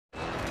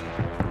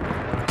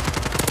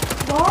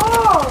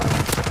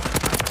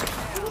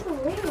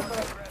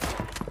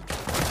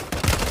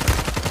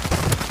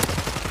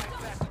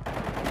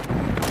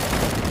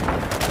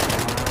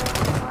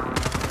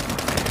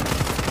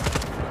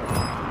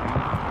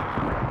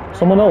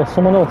Someone else,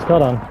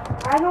 Karan.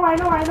 I know.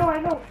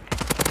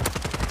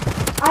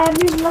 I am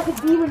moving like a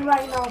demon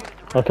right now.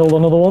 I killed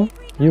another one.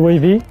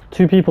 UAV,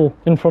 2 people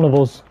in front of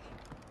us.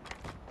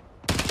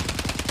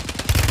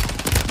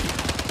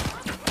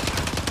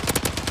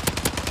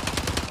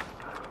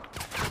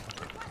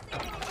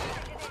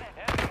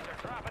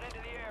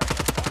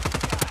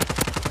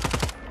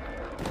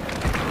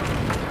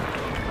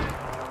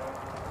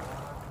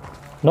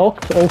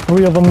 Knocked, all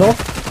 3 of them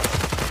knocked.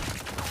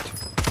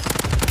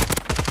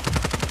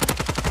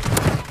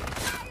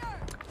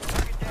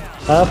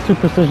 I have 2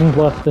 precisions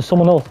left. There's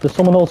someone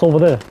else over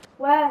there.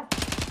 Where?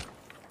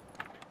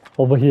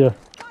 Over here.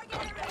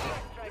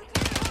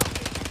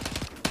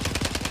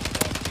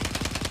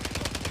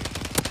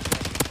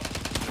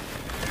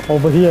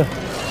 Over here.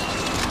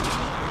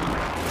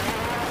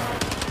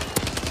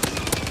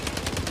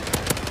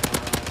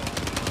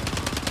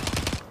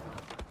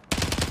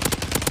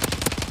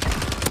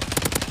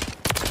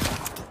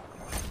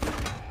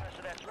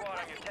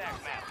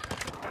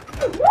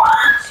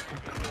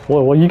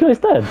 What, you guys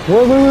dead?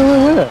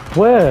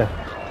 Where?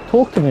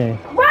 Talk to me.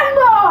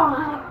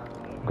 Grandma!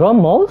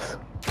 Grandma's?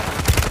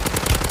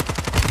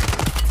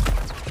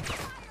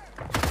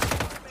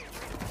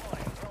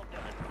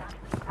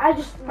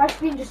 My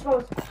screen just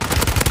froze.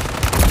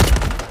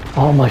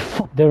 Oh my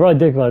fuck. They're right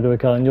there, by the way,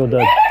 Karen, you're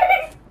dead.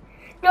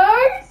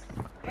 Guys!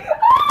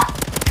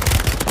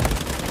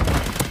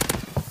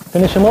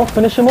 Finish him off.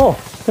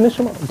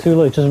 Too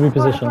late, just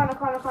reposition. I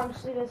can't.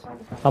 Just leave it, it's fine.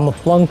 I'm a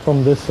flank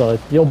from this side.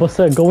 Yo,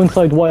 Bassett, go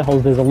inside White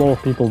House, there's a lot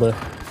of people there.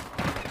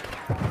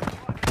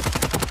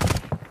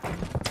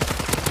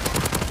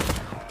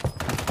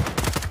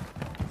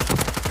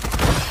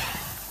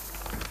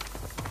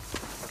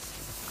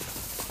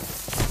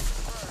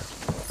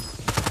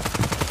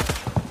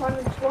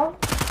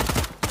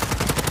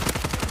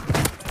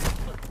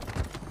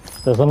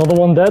 There's another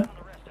one dead.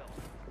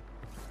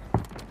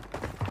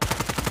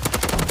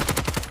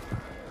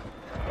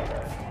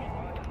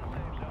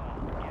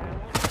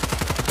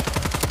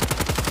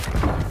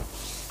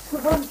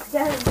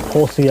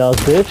 Pussy ass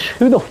bitch.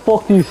 Who the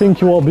fuck do you think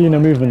you are being a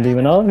movement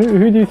demon, huh?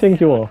 Who do you think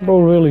you are?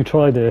 Bro, really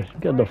tried it.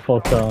 Get the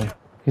fuck down.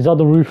 He's at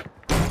the roof.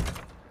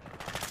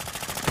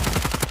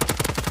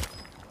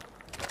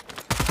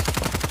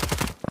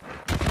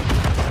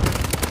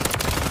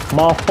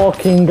 My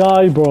fucking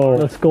guy, bro.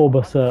 Let's go,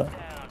 Bassett.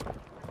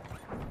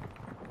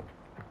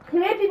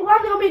 Clear people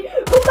landing on me.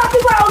 Come back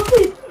to my house,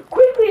 please.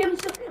 Quickly,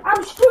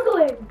 I'm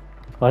struggling.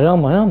 I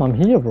am. I'm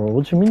here, bro.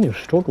 What do you mean you're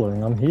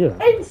struggling? I'm here.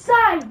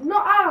 Inside,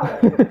 not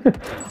out.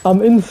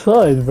 I'm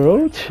inside,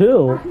 bro.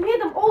 Chill. I can hear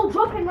them all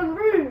dropping on the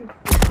roof.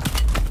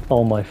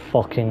 Oh my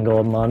fucking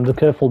god, man. Be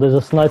careful. There's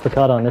a sniper,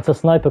 Karan. It's a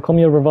sniper. Come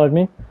here, revive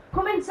me.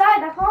 Come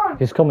inside, I can't.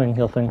 He's coming,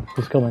 I think.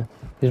 He's coming.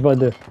 He's right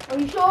there. Are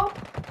you sure?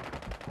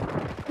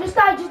 Just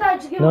die,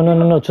 just give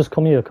No. Just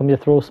come here. Come here.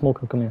 Throw a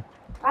smoke and come here.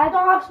 I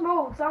don't have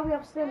smoke, so I only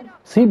have stim.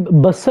 See,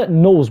 Bassett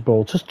knows,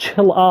 bro. Just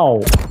chill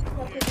out.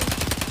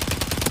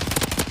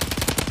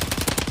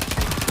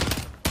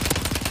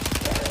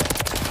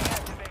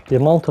 The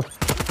amount of...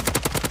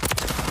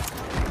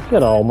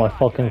 Get out of my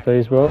fucking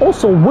face, bro.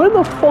 Also, where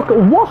the fuck...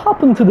 What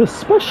happened to the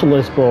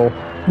specialist, bro?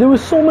 There were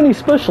so many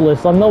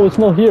specialists and now it's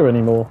not here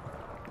anymore.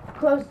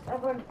 Because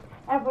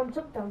everyone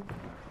took them.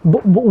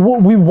 But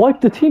we wiped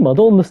the team. I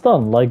don't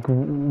understand. Like,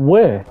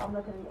 where? I'm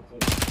looking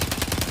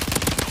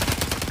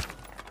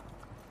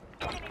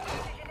at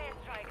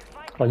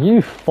you. Are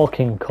you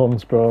fucking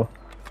cunts, bro?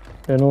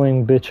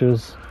 Annoying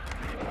bitches.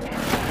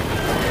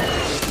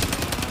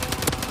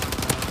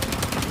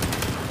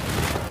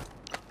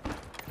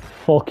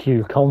 Fuck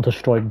you,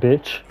 Counter-Strike,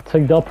 bitch.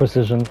 Take that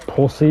precision,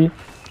 pussy.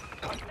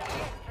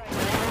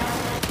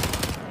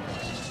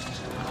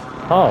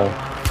 How?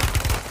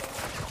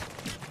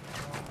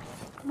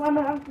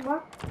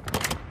 What?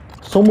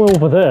 Somewhere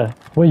over there,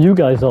 where you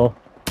guys are.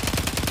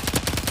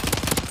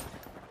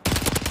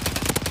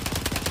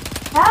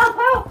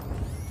 Help!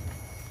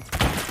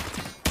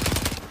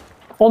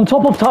 On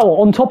top of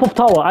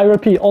tower, I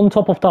repeat, on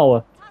top of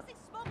tower.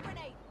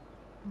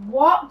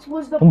 What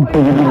was the point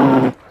of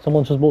that?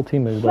 Someone just bought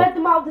teammates, Shred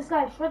them out of the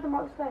sky,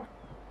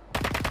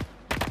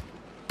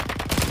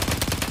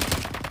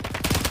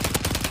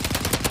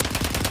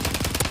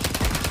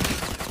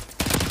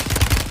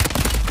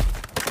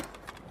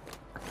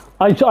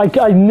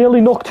 I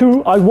nearly knocked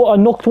 2, I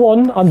knocked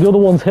 1, and the other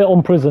one's hit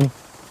on prison.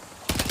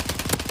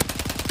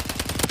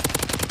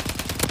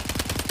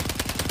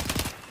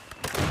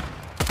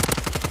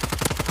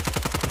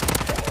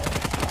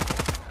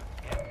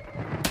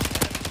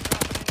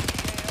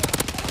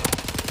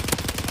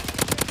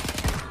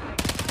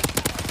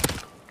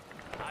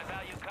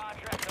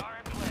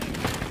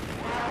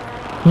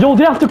 Yo,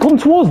 they have to come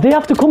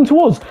to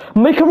us,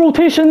 Make a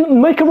rotation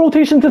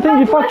to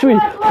thingy factory.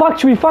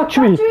 Factory,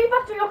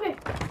 okay.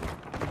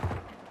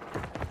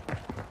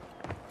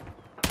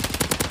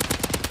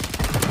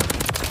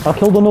 I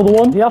killed another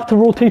one. You have to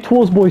rotate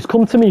towards, boys.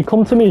 Come to me.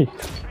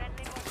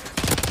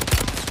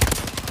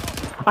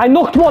 I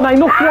knocked one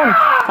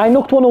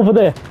over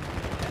there.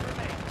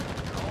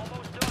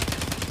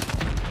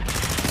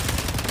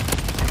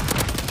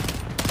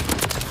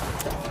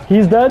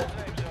 He's dead.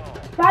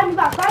 Behind me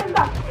back, behind me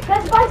back.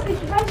 There's a fire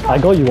station, behind me back. I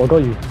got you.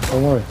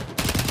 Don't worry.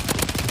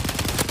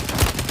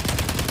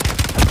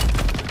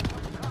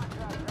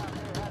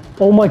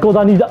 Oh my god,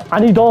 I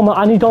need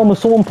armor.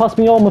 Someone pass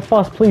me armor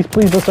fast, please.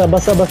 Where's the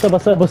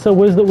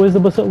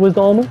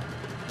armor?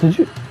 Did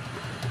you...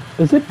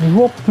 Is it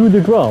dropped through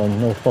the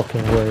ground? No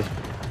fucking way.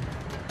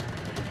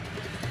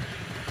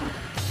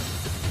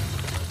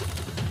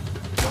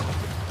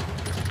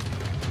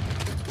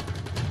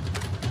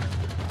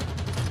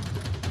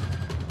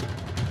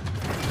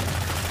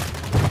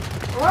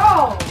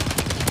 Bro!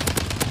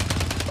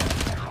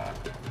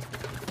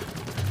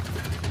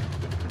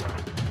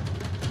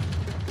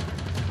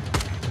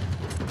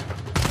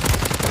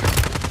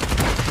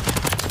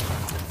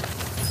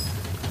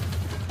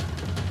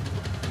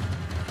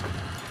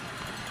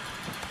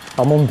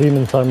 I'm on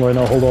demon time right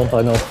now, hold on,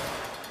 I know.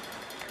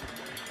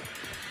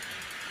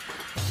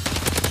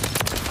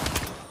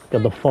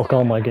 Get the fuck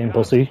out of my game,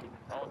 pussy.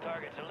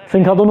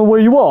 Think I don't know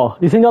where you are?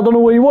 You think I don't know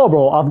where you are,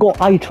 bro? I've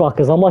got eye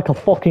trackers, I'm like a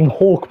fucking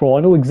hawk, bro.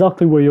 I know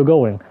exactly where you're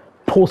going.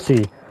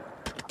 Pussy.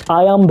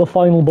 I am the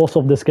final boss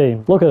of this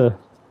game. Look at it.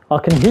 I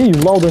can hear you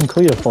loud and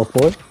clear,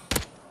 fuckboy.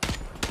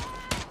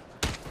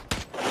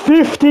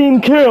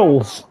 15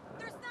 kills!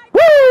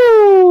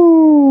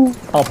 Woo!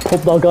 I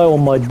put that guy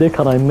on my dick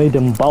and I made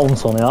him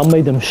bounce on it. I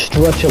made him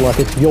stretch it like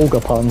it's yoga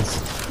pants.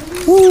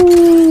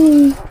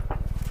 Woo!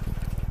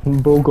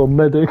 Bro got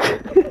medic.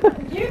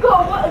 You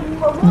got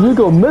what? You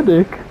got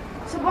medic?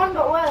 Someone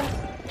got worse.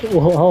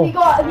 Well, how? He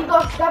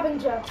got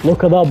scavenger.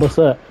 Look at that,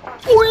 Bassett.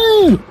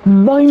 Whee!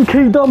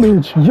 9k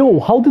damage! Yo,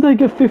 how did I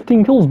get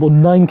 15 kills but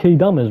 9k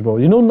damage, bro?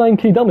 You know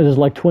 9k damage is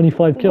like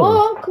 25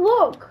 kills.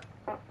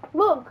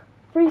 Look!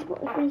 3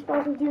 spawns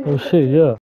of Oh shit, yeah.